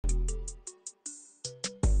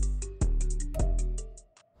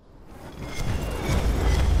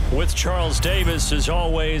With Charles Davis, as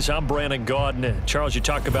always, I'm Brandon Gaudin. Charles, you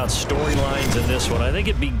talk about storylines in this one. I think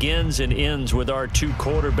it begins and ends with our two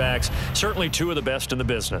quarterbacks, certainly two of the best in the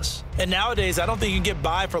business. And nowadays, I don't think you can get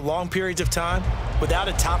by for long periods of time without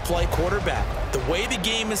a top-flight quarterback. The way the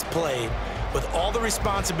game is played, with all the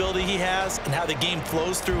responsibility he has and how the game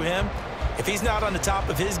flows through him, if he's not on the top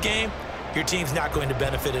of his game, your team's not going to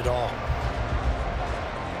benefit at all.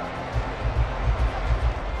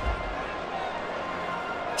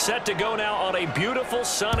 Set to go now on a beautiful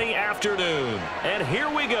sunny afternoon. And here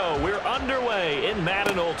we go. We're underway in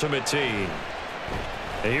Madden Ultimate Team.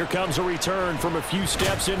 And here comes a return from a few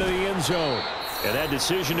steps into the end zone. And that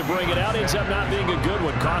decision to bring it out ends up not being a good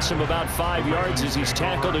one. Costs him about 5 yards as he's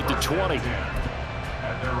tackled at the 20.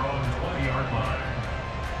 At their own 20-yard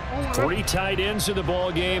line. 3 tight ends in the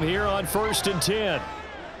ball game here on 1st and 10.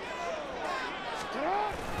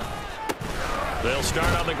 They'll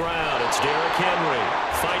start on the ground. It's Derrick Henry.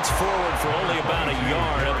 Fights forward for only about a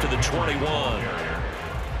yard up to the 21.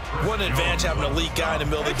 What an advantage having an elite guy in the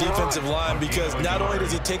middle of the defensive line, because not only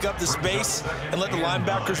does he take up the space and let the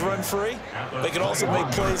linebackers run free, but he can also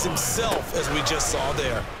make plays himself, as we just saw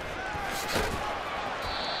there.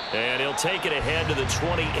 And he'll take it ahead to the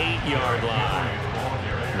 28-yard line.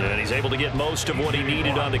 And he's able to get most of what he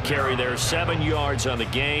needed on the carry there. 7 yards on the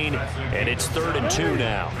gain, and it's 3rd and 2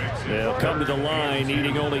 now. They'll come to the line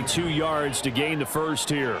needing only 2 yards to gain the first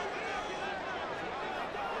here.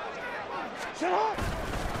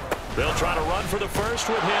 They'll try to run for the first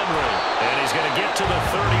with Henry. And he's going to get to the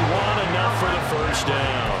 31, enough for the first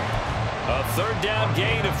down. A 3rd down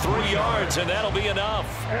gain of 3 yards, and that'll be enough.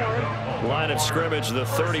 Line of scrimmage, the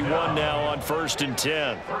 31 now on 1st and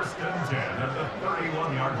 10. 1st and 10 at the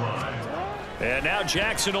 31-yard line. And now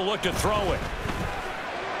Jackson will look to throw it.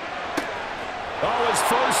 Oh, his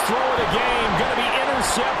first throw of the game going to be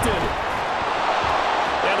intercepted.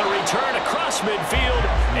 And the return across midfield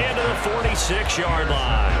into the 46-yard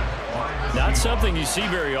line. Not something you see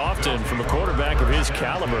very often from a quarterback of his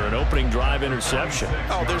caliber, an opening drive interception.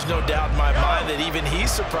 Oh, there's no doubt in my mind that even he's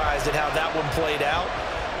surprised at how that one played out.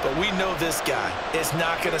 But we know this guy is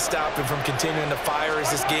not going to stop him from continuing to fire as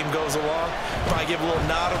this game goes along. Probably give a little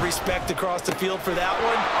nod of respect across the field for that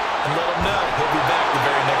one, and let him know he'll be back the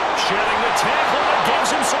very next. Shedding the tackle, and gives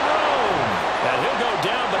him some room. And he'll go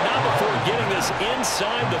down, but not before getting this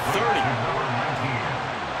inside the 30.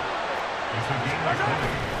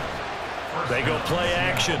 They go play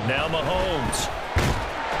action. Now Mahomes.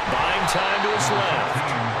 Buying time to his left.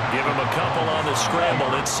 Give him a couple on the scramble.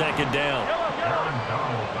 It's 2nd down.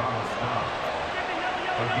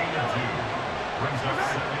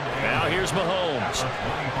 Now here's Mahomes.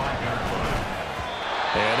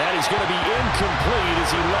 And that is going to be incomplete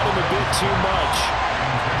as he let him a bit too much.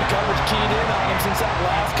 The coverage keyed in on him since that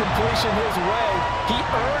last completion his way. He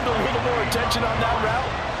earned a little more attention on that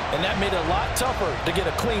route, and that made it a lot tougher to get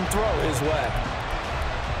a clean throw his way.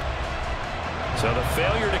 So the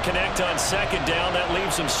failure to connect on 2nd down, that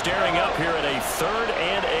leaves him staring up here at a 3rd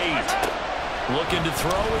and 8. Looking to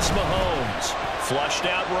throw is Mahomes. Flushed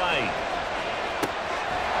out right.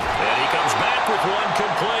 And he comes back with one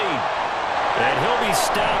complete. And he'll be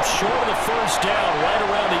stopped short of the first down right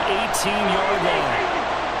around the 18-yard line.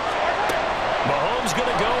 Mahomes going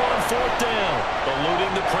to go on 4th down,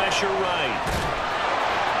 eluding the pressure right.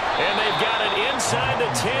 And they've got it inside the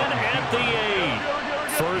 10 at the 8.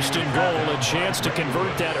 1st and goal, a chance to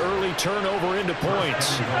convert that early turnover into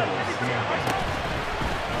points.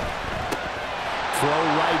 Throw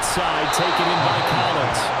right side, taken in by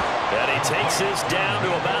Collins. And he takes this down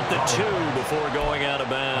to about the 2 before going out of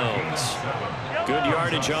bounds. Good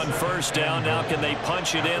yardage on 1st down. Now can they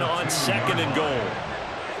punch it in on 2nd and goal?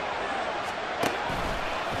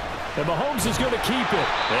 And Mahomes is going to keep it.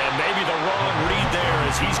 And maybe the wrong read there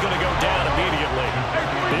as he's going to go down immediately.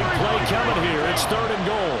 Big play coming here. It's 3rd and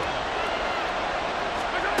goal.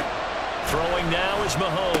 Throwing now is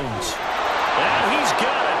Mahomes. And he's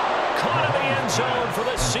got it. Caught in the end zone for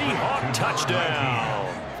the Seahawk touchdown.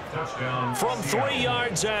 From 3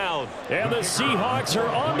 yards out. And the Seahawks are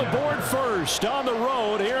on the board first on the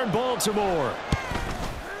road here in Baltimore.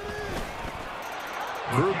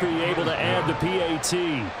 Groupie able to add the PAT.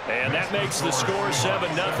 And that makes the score 7-0.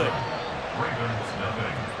 Ravens,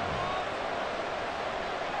 nothing.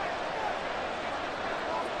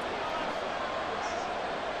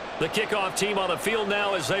 The kickoff team on the field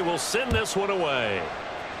now as they will send this one away.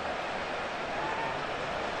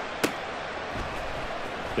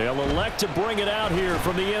 They'll elect to bring it out here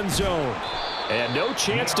from the end zone. And no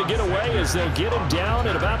chance to get away as they'll get him down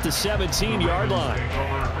at about the 17-yard line.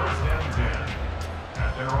 First and 10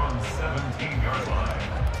 at their own 17-yard line.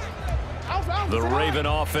 The Raven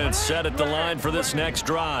offense set at the line for this next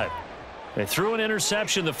drive. They threw an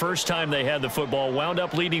interception the first time they had the football, wound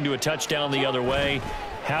up leading to a touchdown the other way.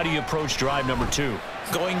 How do you approach drive number 2?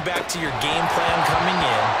 Going back to your game plan coming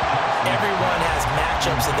in, everyone has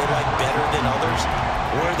matchups that they like better than others,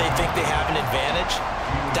 where they think they have an advantage.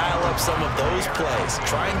 Dial up some of those plays.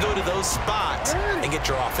 Try and go to those spots and get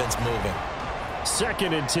your offense moving.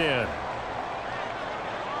 2nd and 10.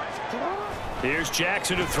 Here's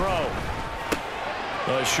Jackson to throw.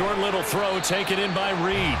 A short little throw taken in by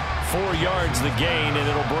Reed. 4 yards the gain, and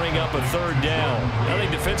it'll bring up a 3rd down. I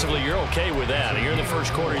think defensively you're okay with that. Here in the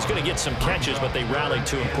first quarter, he's going to get some catches, but they rallied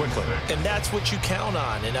to him quickly. And that's what you count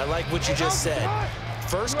on, and I like what you just said.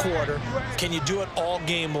 First quarter, can you do it all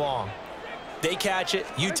game long? They catch it,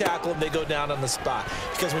 you tackle them, they go down on the spot.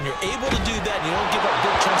 Because when you're able to do that and you don't give up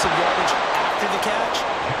big chunks of yardage after the catch,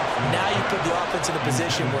 now you put the offense in a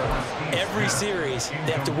position where every series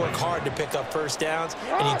they have to work hard to pick up first downs,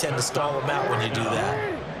 and you tend to stall them out when you do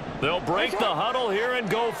that. They'll break the huddle here and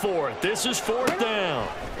go for it. This is 4th down.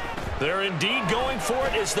 They're indeed going for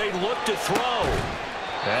it as they look to throw.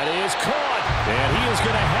 That is caught, and he is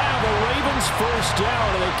going to have the Ravens first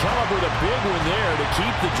down, and they come up with a big one there to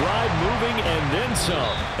keep the drive moving and then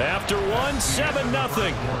some. After 1,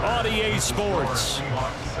 7-0 on EA Sports.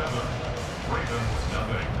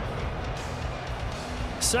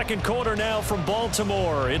 Second quarter now from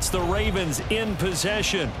Baltimore. It's the Ravens in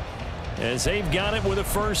possession as they've got it with a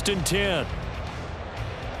 1st and 10.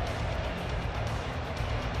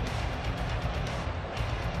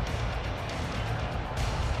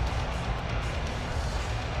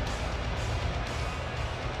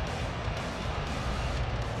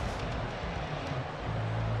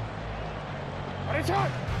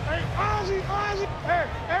 Hey, Ozzy, hey,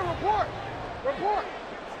 report.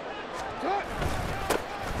 Cut.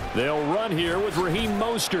 They'll run here with Raheem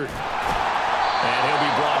Mostert. And he'll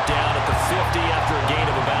be brought down at the 50 after a gain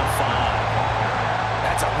of about 5.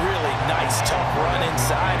 That's a really nice, tough run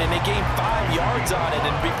inside, and they gained 5 yards on it.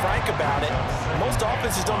 And to be frank about it, most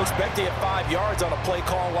offenses don't expect to get 5 yards on a play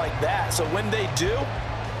call like that. So when they do,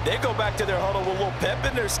 they go back to their huddle with a little pep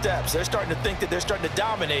in their steps. They're starting to think that they're starting to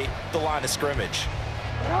dominate the line of scrimmage.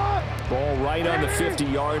 Ball right on the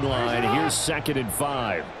 50-yard line. Here's 2nd and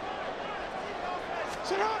 5.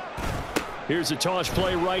 Here's a toss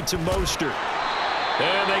play right to Mostert.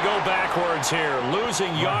 And they go backwards here,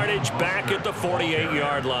 losing yardage back at the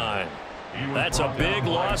 48-yard line. That's a big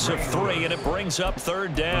loss of 3, and it brings up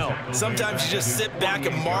 3rd down. Sometimes you just sit back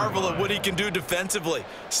and marvel at what he can do defensively.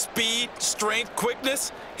 Speed, strength,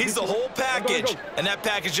 quickness, he's the whole package. And that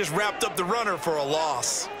package just wrapped up the runner for a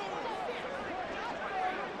loss.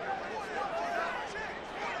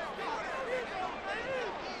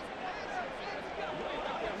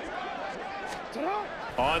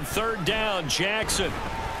 On 3rd down, Jackson.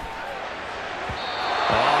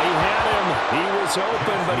 Oh, he had him. He was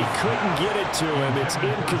open, but he couldn't get it to him. It's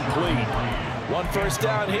incomplete. 1 first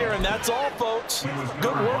down here, and that's all, folks.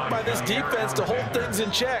 Good work by this defense to hold things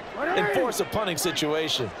in check and force a punting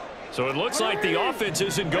situation. So it looks like the offense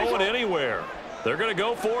isn't going anywhere. They're going to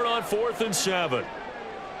go for it on 4th and 7.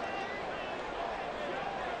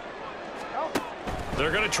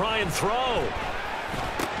 They're going to try and throw.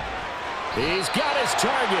 He's got his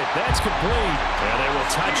target. That's complete. And they will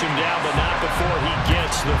touch him down, but not before he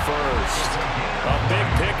gets the first. A big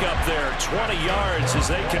pickup there, 20 yards as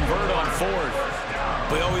they convert on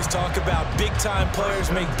 4th. We always talk about big-time players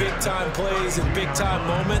make big-time plays in big-time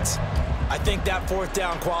moments. I think that 4th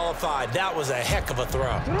down qualified. That was a heck of a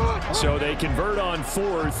throw. So they convert on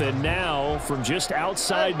 4th, and now from just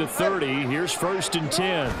outside the 30, here's 1st and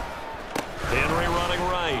 10. Henry running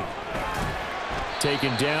right.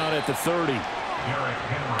 Taken down at the 30.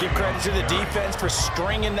 Give credit to the defense for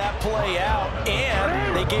stringing that play out,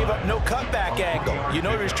 and they gave up no cutback angle. You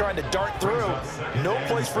know he was trying to dart through. No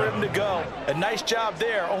place for him to go. A nice job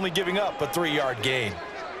there, only giving up a 3-yard gain.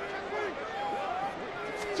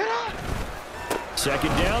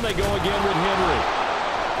 2nd down, they go again with Henry.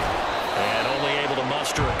 And only able to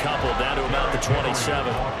muster a couple down to about the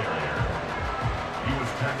 27. He was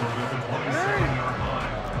tackled at the 27-yard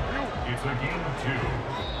line. It's a gain of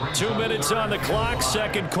 2. 2 minutes on the clock,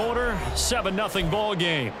 2nd quarter, 7-0 ball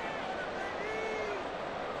game.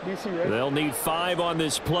 They'll need 5 on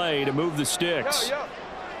this play to move the sticks.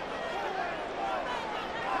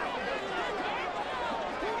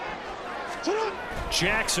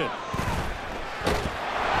 Jackson.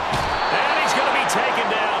 And he's going to be taken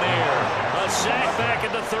down here. A sack back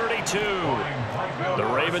at the 32. The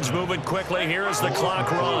Ravens moving quickly here as the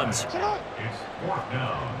clock runs. It's 4th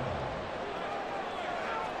down.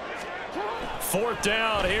 4th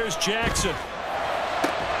down. Here's Jackson.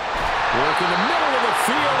 Work in the middle of the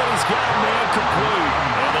field, and he's got man complete.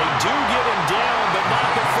 And they do get him down, but not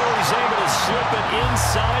before he's able to slip it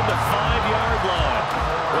inside the 5-yard line.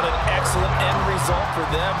 What an excellent end result for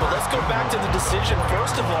them. But let's go back to the decision,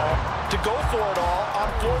 first of all, to go for it all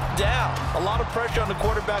on 4th down. A lot of pressure on the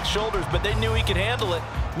quarterback's shoulders, but they knew he could handle it.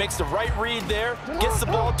 Makes the right read there, gets the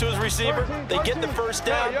ball to his receiver. They get the first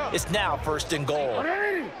down. It's now 1st and goal.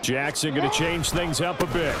 Jackson going to change things up a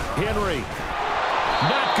bit. Henry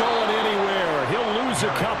not going anywhere. He'll lose a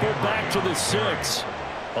couple back to the 6.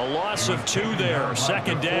 A loss of 2 there.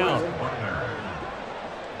 2nd down.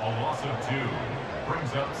 A loss of 2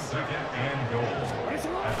 brings up 2nd and goal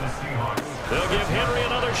at the Seahawks. They'll give Henry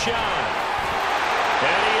another shot.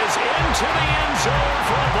 And he is into the end zone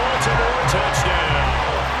for a Baltimore touchdown.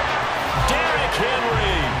 Derrick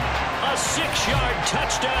Henry, a 6-yard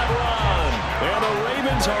touchdown run. And the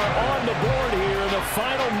Ravens are on the board here in the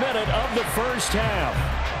final minute of the 1st half.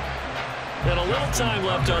 And a little time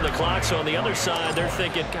left on the clock, so on the other side, they're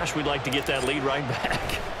thinking, gosh, we'd like to get that lead right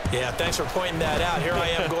back. Yeah, thanks for pointing that out. Here I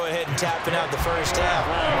am going ahead and tapping out the 1st half.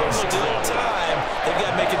 There's still time. They've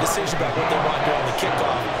got to make a decision about what they want during the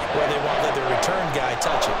kickoff, where they want to let their return guy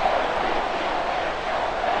touch it.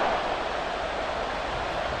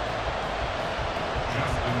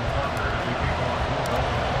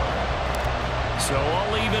 So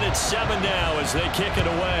I'll leave it at 7 now as they kick it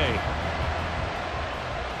away.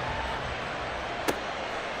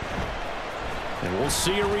 And we'll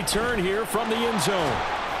see a return here from the end zone.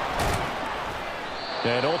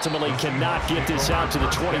 And ultimately cannot get this out to the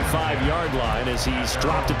 25-yard line as he's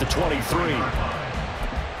dropped at the 23.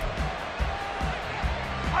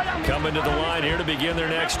 Coming to the line here to begin their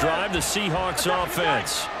next drive, the Seahawks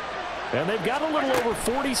offense. And they've got a little over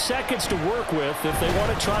 40 seconds to work with if they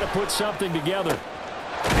want to try to put something together.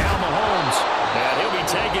 Now Mahomes. And he'll be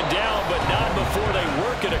taken down, but not before they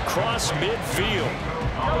work it across midfield.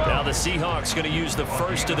 Now the Seahawks going to use the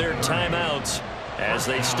first of their timeouts as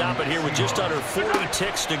they stop it here with just under 40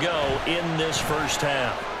 ticks to go in this 1st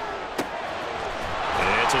half.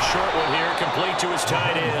 It's a short one here, complete to his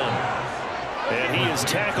tight end. And he is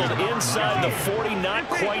tackled inside the 40, not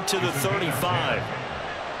quite to the 35.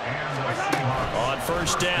 On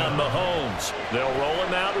 1st down, Mahomes. They'll roll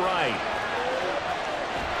him out right.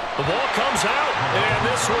 The ball comes out, and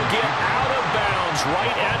this will get out of bounds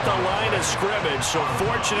right at the line of scrimmage. So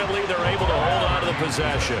fortunately, they're able to hold on to the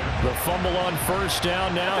possession. The fumble on 1st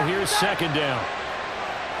down. Now here's 2nd down.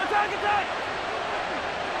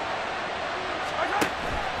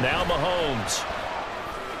 Now Mahomes.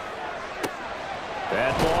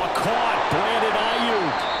 That ball caught. Brandon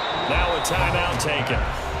Ayuk. Now a timeout taken.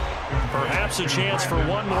 Perhaps a chance for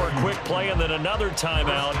one more quick play and then another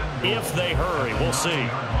timeout if they hurry. We'll see.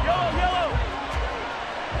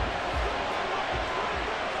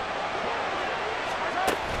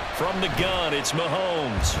 From the gun, it's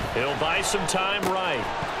Mahomes. He'll buy some time right.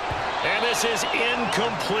 And this is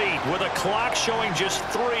incomplete with a clock showing just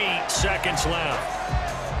 3 seconds left.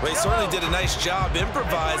 Well, he certainly did a nice job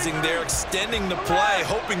improvising there, extending the play,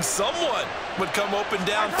 hoping someone would come open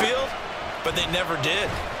downfield, but they never did.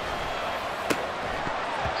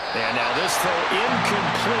 And now this throw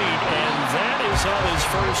incomplete, and that is how his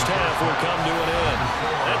 1st half will come to an end.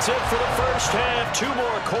 That's it for the 1st half. 2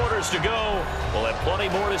 more quarters to go. We'll have plenty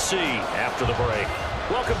more to see after the break.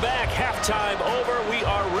 Welcome back. Halftime over. We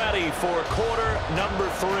are ready for quarter number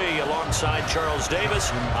 3. Alongside Charles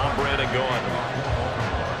Davis, I'm Brandon Gordon.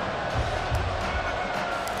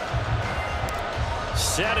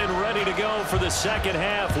 Set and ready to go for the 2nd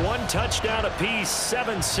half. 1 touchdown apiece.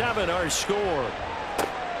 7-7 our score.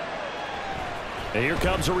 And here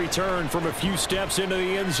comes a return from a few steps into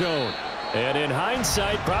the end zone. And in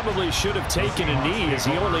hindsight, probably should have taken a knee as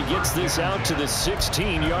he only gets this out to the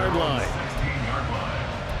 16-yard line.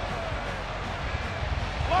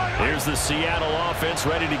 Here's the Seattle offense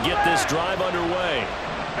ready to get this drive underway.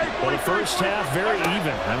 Well, the 1st half, very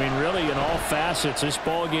even. I mean, really, in all facets, this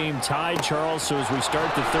ball game tied, Charles. So as we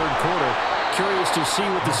start the 3rd quarter, curious to see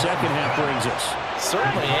what the 2nd half brings us.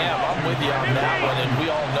 Certainly am. I'm with you on that one. And we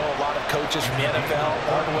all know a lot of coaches from the NFL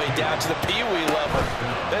all the way down to the Pee Wee level.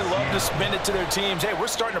 They love to spin it to their teams. Hey, we're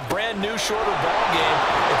starting a brand new, shorter ball game.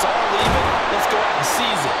 It's all even. Let's go out and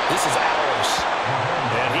seize it. This is ours.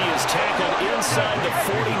 And he is tackled inside the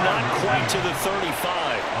 40, not quite to the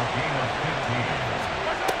 35.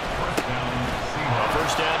 A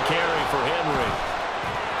 1st down carry for Henry.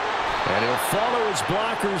 And he'll follow his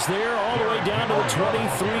blockers there all the way down to the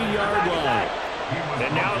 23-yard line.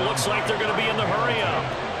 And now it looks like they're going to be in the hurry-up.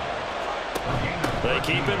 They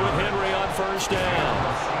keep it with Henry on first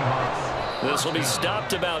down. This will be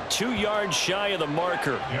stopped about 2 yards shy of the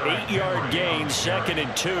marker. 8-yard gain, 2nd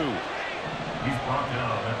and 2. He's brought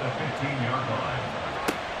down at the 15-yard line.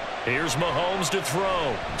 Here's Mahomes to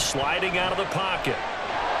throw. Sliding out of the pocket.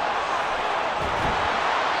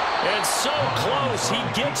 And so close, he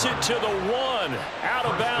gets it to the 1. Out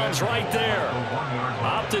of bounds right there.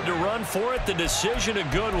 Opted to run for it. The decision a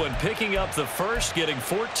good one. Picking up the first, getting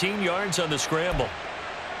 14 yards on the scramble.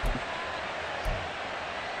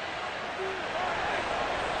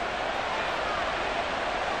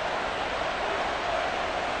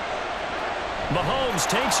 Mahomes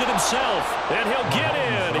takes it himself, and he'll get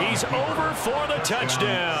in. He's over for the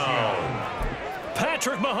touchdown.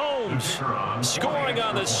 Patrick Mahomes scoring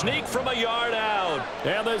on the sneak from a yard out.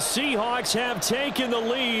 And the Seahawks have taken the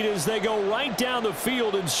lead as they go right down the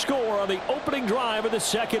field and score on the opening drive of the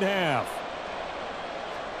second half.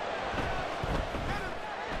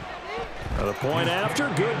 The point after,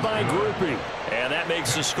 good by Groupie. And that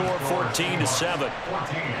makes the score 14-7.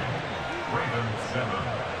 14. Ravens 7.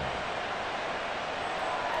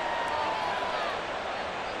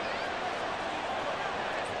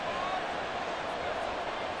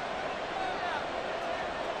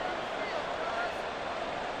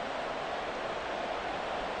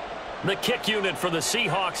 The kick unit for the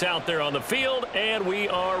Seahawks out there on the field, and we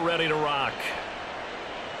are ready to rock.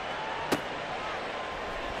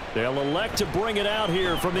 They'll elect to bring it out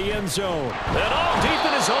here from the end zone. And all deep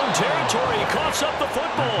in his own territory, he coughs up the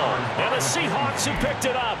football. And the Seahawks have picked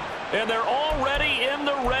it up. And they're already in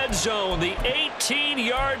the red zone. The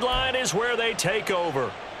 18-yard line is where they take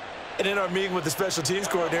over. And in our meeting with the special teams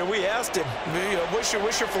coordinator, we asked him, what's your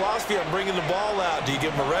philosophy on bringing the ball out? Do you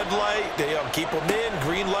give him a red light? Do you keep him in?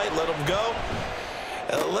 Green light, let him go?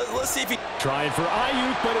 Let's see if he... Trying for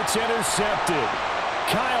Ayuk, but it's intercepted.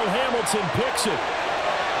 Kyle Hamilton picks it.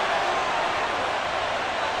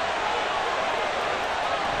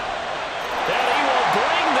 And he will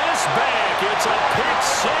bring this back. It's a pick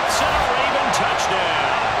six and a Raven touchdown.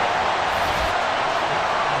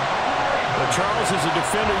 Charles, as a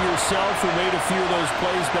defender yourself who made a few of those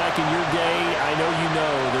plays back in your day, I know you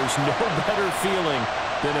know there's no better feeling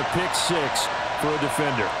than a pick six for a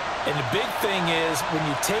defender. And the big thing is when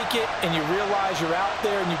you take it and you realize you're out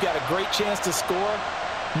there and you've got a great chance to score,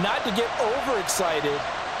 not to get overexcited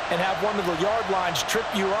and have one of the yard lines trip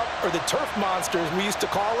you up, or the turf monster, as we used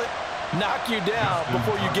to call it, knock you down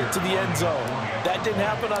before you get to the end zone. That didn't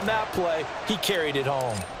happen on that play. He carried it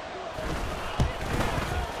home.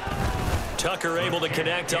 Tucker able to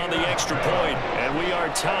connect on the extra point, and we are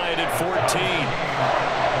tied at 14.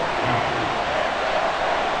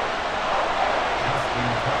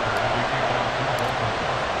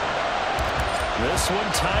 This one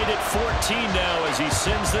tied at 14 now as he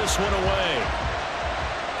sends this one away.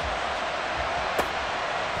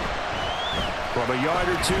 From a yard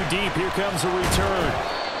or two deep, here comes a return.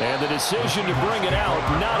 And the decision to bring it out,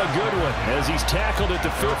 not a good one, as he's tackled at the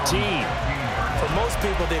 15. For most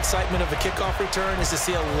people, the excitement of a kickoff return is to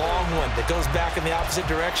see a long one that goes back in the opposite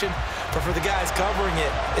direction. But for the guys covering it,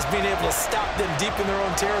 it's being able to stop them deep in their own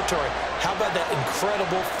territory. How about that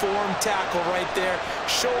incredible form tackle right there?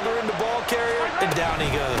 Shoulder into ball carrier, and down he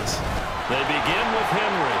goes. They begin with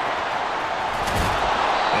Henry.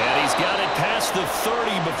 And he's got it past the 30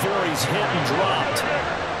 before he's hit and dropped.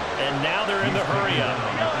 And now they're in the hurry-up.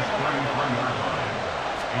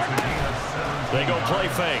 They go play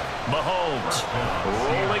fake. Mahomes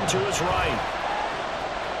rolling to his right.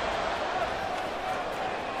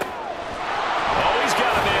 Oh, he's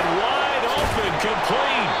got a man wide open,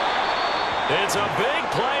 complete. It's a big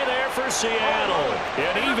play there for Seattle.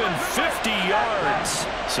 And even 50 yards.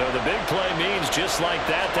 So the big play means just like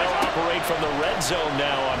that, they'll operate from the red zone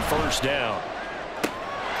now on first down.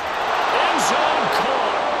 End zone caught.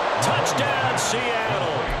 Touchdown,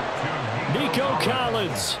 Seattle. Nico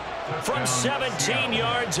Collins from 17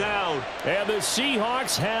 yards out. And the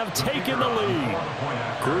Seahawks have taken the lead.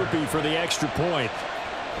 Groupie for the extra point.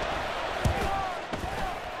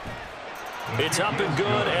 It's up and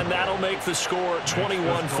good, and that'll make the score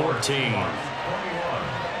 21-14.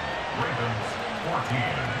 Ravens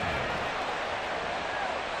 14.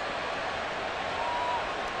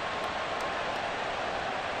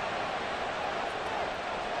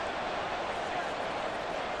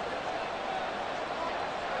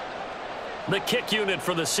 The kick unit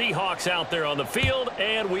for the Seahawks out there on the field,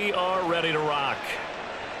 and we are ready to rock.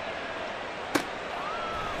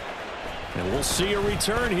 And we'll see a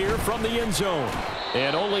return here from the end zone.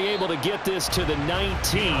 And only able to get this to the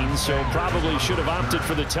 19, so probably should have opted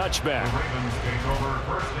for the touchback. The Ravens take over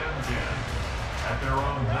 1st and 10 at at their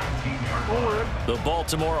own 19-yard line. The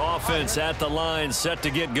Baltimore offense at the line, set to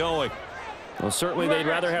get going. Well, certainly they'd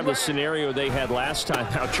rather have the scenario they had last time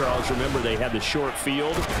out, Charles. Remember, they had the short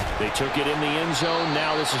field. They took it in the end zone.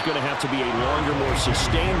 Now this is going to have to be a longer, more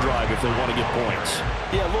sustained drive if they want to get points.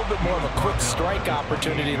 Yeah, a little bit more of a quick strike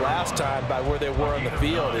opportunity last time by where they were on the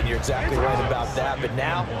field, and you're exactly right about that. But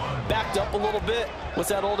now, backed up a little bit. What's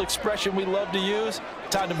that old expression we love to use?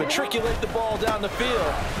 Time to matriculate the ball down the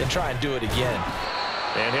field and try and do it again.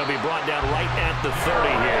 And he'll be brought down right at the 30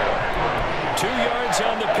 here. 2 yards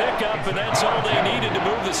on the pickup, and that's all they needed to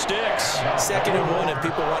move the sticks. 2nd and 1, and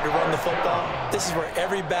people want to run the football. This is where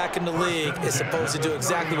every back in the league is supposed to do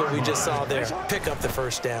exactly what we just saw there. Pick up the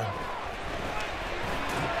first down.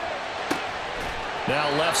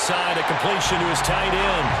 Now left side, a completion to his tight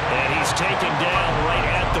end. And he's taken down right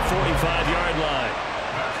at the 45-yard line.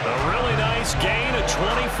 A really nice gain of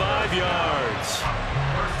 25 yards.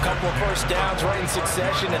 Couple of first downs right in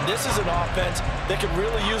succession, and this is an offense that could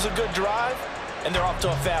really use a good drive, and they're off to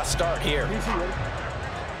a fast start here.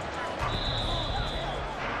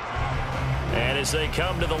 And as they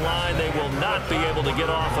come to the line, they will not be able to get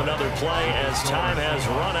off another play as time has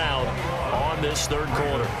run out on this 3rd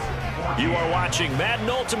quarter. You are watching Madden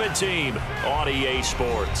Ultimate Team on EA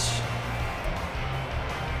Sports.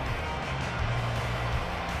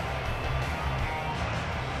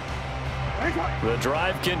 The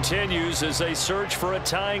drive continues as they search for a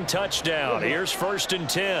tying touchdown. Here's 1st and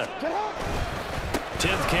 10.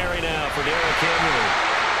 10th carry now for Derrick Henry.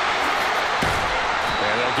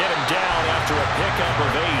 And they'll get him down after a pickup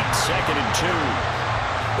of 8. 2nd and 2.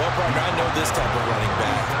 Well, partner, I know this type of running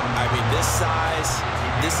back. I mean, this size,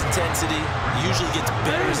 this intensity usually gets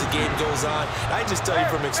better as the game goes on. I just tell you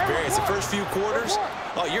from experience, the first few quarters,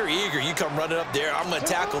 oh, you're eager. You come running up there. I'm going to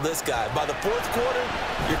tackle this guy. By the 4th quarter,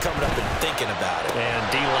 you're coming up and thinking about it. And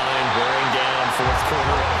D-line wearing down 4th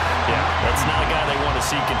quarter. Yeah, that's not a guy they want to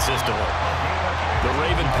see consistently. The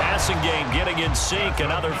Raven passing game getting in sync.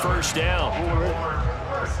 Another first down.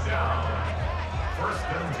 First down. 1st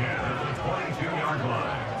and 10 at the 22-yard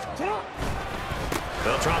line.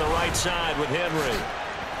 They'll try the right side with Henry.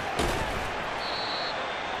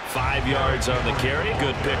 5 yards on the carry.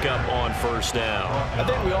 Good pickup on 1st down. I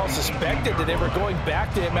think we all suspected that they were going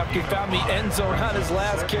back to him after he found the end zone on his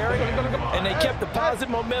last carry, and they kept the positive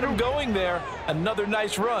momentum going there. Another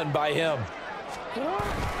nice run by him.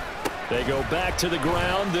 They go back to the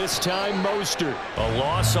ground, this time Mostert. A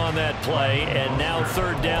loss on that play, and now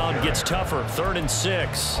 3rd down gets tougher, 3rd and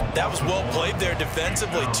 6. That was well played there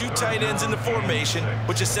defensively. 2 tight ends in the formation,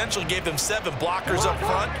 which essentially gave them 7 blockers up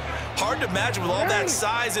front. Hard to imagine with all that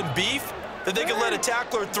size and beef that they could let a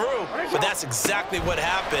tackler through, but that's exactly what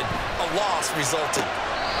happened. A loss resulted.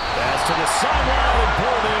 Pass to the sideline and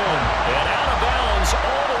pulled in. And out of bounds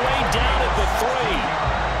all the way down at the 3.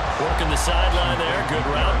 Working the sideline there. Good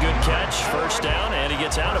route, good catch. 1st down, and he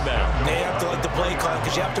gets out of bounds. They have to let the play call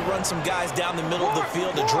because you have to run some guys down the middle of the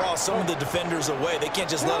field to draw some of the defenders away. They can't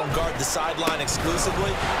just let them guard the sideline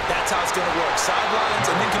exclusively. That's how it's going to work. Sidelines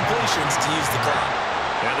and then completions to use the clock.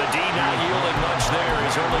 And the D not yielding much there.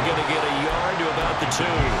 He's only going to get a yard to about the 2.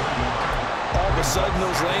 All of a sudden,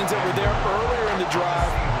 those lanes that were there earlier in the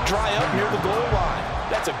drive dry up near the goal line.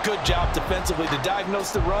 That's a good job defensively to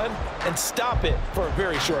diagnose the run and stop it for a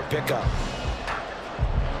very short pickup.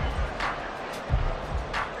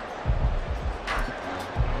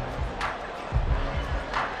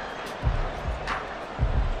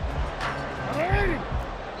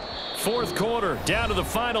 Fourth quarter, down to the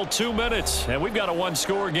final 2 minutes, and we've got a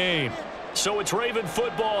 1-score game. So it's Raven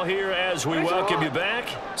football here as we welcome you back.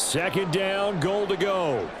 2nd down, goal to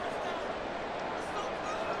go.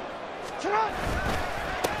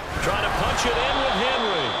 Trying to punch it in with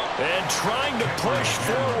Henry. And trying to push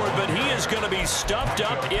forward, but he is going to be stuffed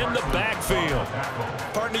up in the backfield.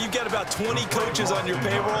 Partner, you've got about 20 coaches on your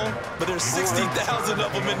payroll, but there's 60,000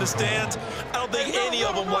 of them in the stands. I don't think any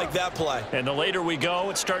of them like that play. And the later we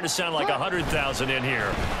go, it's starting to sound like 100,000 in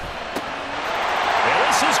here. And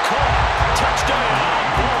this is caught. Touchdown,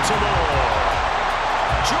 Baltimore.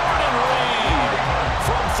 Jordan Reed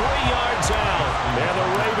from 3 yards out. And the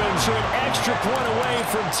Ravens are an extra point away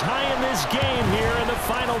from tying this game here in the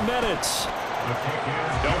final minutes.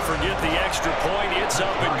 Don't forget the extra point. It's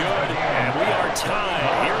up and good. And we are tied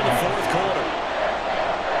here in the 4th quarter.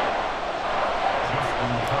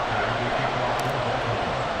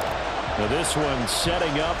 Now this one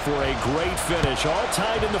setting up for a great finish. All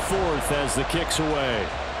tied in the 4th as the kick's away.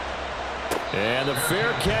 And the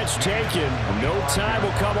fair catch taken. No time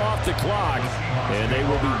will come off the clock. And they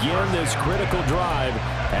will begin this critical drive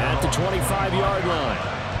at the 25-yard line.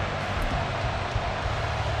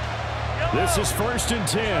 This is 1st and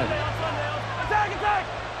 10. Attack, attack!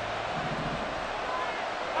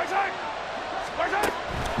 Attack! Attack!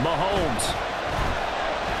 Mahomes.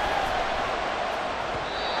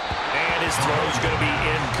 And his throw's going to be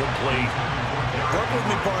incomplete. Work with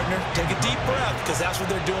me, partner. Take a deep breath, because that's what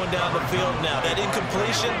they're doing down the field now. That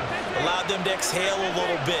incompletion allowed them to exhale a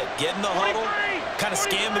little bit. Get in the huddle, kind of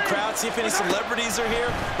scan the crowd, see if any celebrities are here.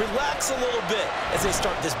 Relax a little bit as they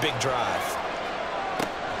start this big drive.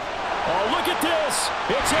 Oh, look at this.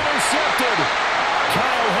 It's intercepted.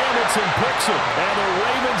 Kyle Hamilton picks it, and the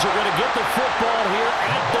Ravens are going to get the football here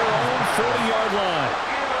at their own 40-yard line.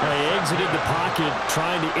 They exited the pocket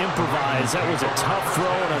trying to improvise. That was a tough throw,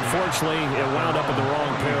 and unfortunately, it wound up in the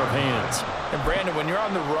wrong pair of hands. And, Brandon, when you're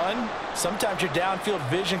on the run, sometimes your downfield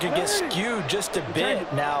vision can get skewed just a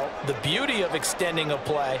bit. Now, the beauty of extending a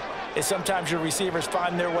play is sometimes your receivers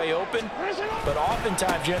find their way open, but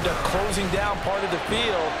oftentimes you end up closing down part of the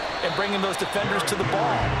field and bringing those defenders to the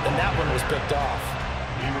ball, and that one was picked off.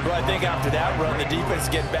 Well, I think after that run, the defense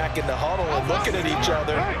get back in the huddle and looking at each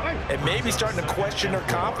other and maybe starting to question their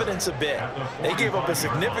confidence a bit. They gave up a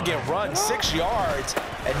significant run, 6 yards,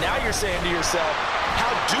 and now you're saying to yourself,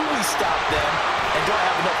 how do we stop them, and do I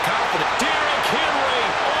have enough confidence? Derrick Henry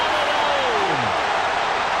all alone.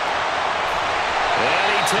 And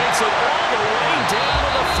he takes it all the way down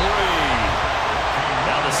to the 3.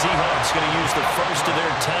 Now the Seahawks going to use the first of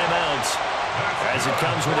their timeouts, as it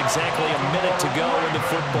comes with exactly a minute to go in the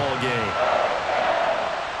football game.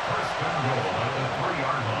 First and goal at the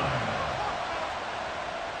 3-yard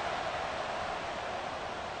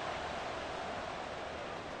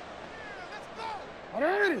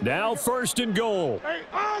line. Now 1st and goal. Hey,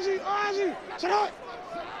 Ozzie, sit up.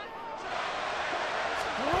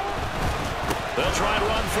 They'll try and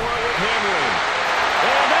run for it with Henry.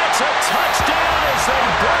 And that's a touchdown as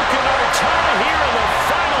they've broken our tie here in the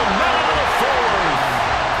final minute of the 4th.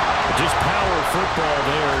 Just power football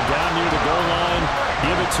there, down near the goal line.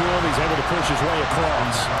 Give it to him. He's able to push his way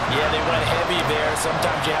across. Yeah, they went heavy there.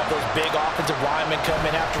 Sometimes you have those big offensive linemen come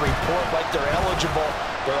in after report like they're eligible,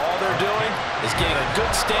 but all they're doing is getting a good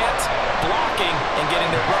stance, blocking, and getting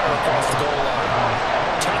their runner across the goal line.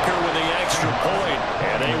 Tucker with the extra point,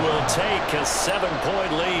 and they will take a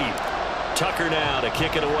 7-point lead. Tucker now to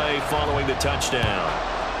kick it away following the touchdown.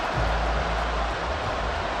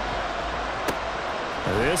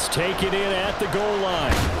 This taken in at the goal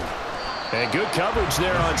line. And good coverage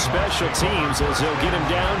there on special teams as they'll get him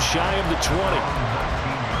down shy of the 20.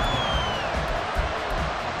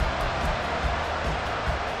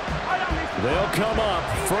 They'll come up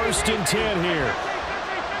 1st and 10 here.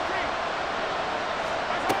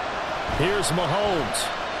 Here's Mahomes.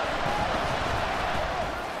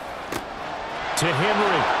 To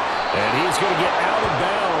Henry. And he's going to get out of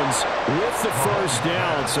bounds with the first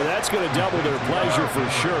down, so that's going to double their pleasure for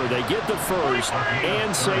sure. They get the first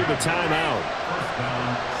and save a timeout.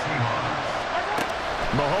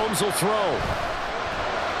 Mahomes will throw.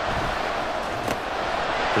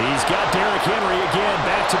 He's got Derrick Henry again,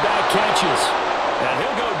 back-to-back catches. And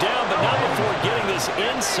he'll go down, but not before getting this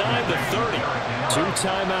inside the 30. 2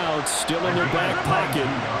 timeouts still in their back pocket.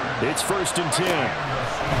 It's 1st and 10.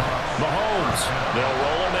 Mahomes, they'll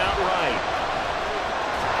roll him out right.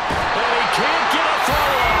 And he can't get a throw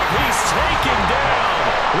off. He's taken down.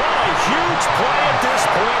 What a huge play at this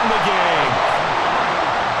point in the game.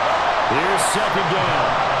 Here's 2nd down.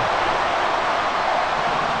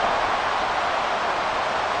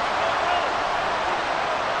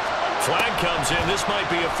 Flag comes in. This might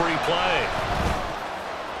be a free play.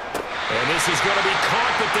 And this is going to be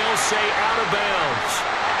caught, but they'll say out of bounds.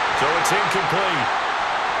 So it's incomplete.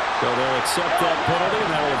 So they'll accept that penalty,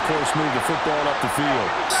 and that will, of course, move the football up the field.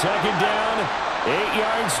 2nd down, 8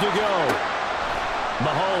 yards to go.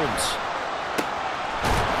 Mahomes.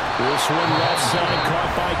 This one left side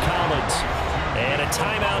caught by Collins. And a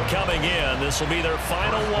timeout coming in. This will be their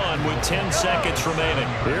final one with 10 seconds remaining.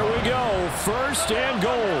 Here we go, 1st and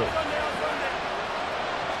goal.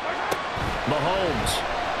 Mahomes.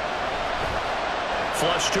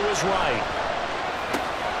 Flush to his right.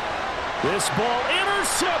 This ball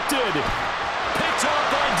intercepted. Picked up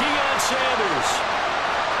by Deion Sanders.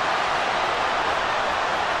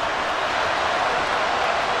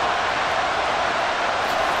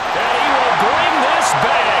 And he will bring this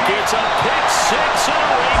back. It's a pick 6 and a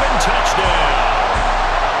Raven touchdown.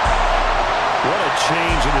 What a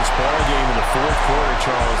change in this ball game in the fourth quarter,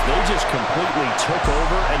 Charles. They just completely took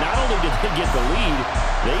over, and not only did they get the lead,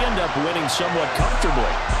 they end up winning somewhat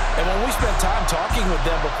comfortably. And when we spent time talking with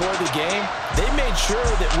them before the game, they made sure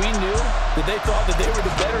that we knew that they thought that they were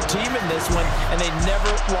the better team in this one, and they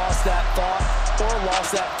never lost that thought or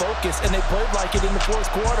lost that focus, and they played like it in the fourth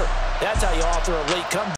quarter. That's how you author a late comeback.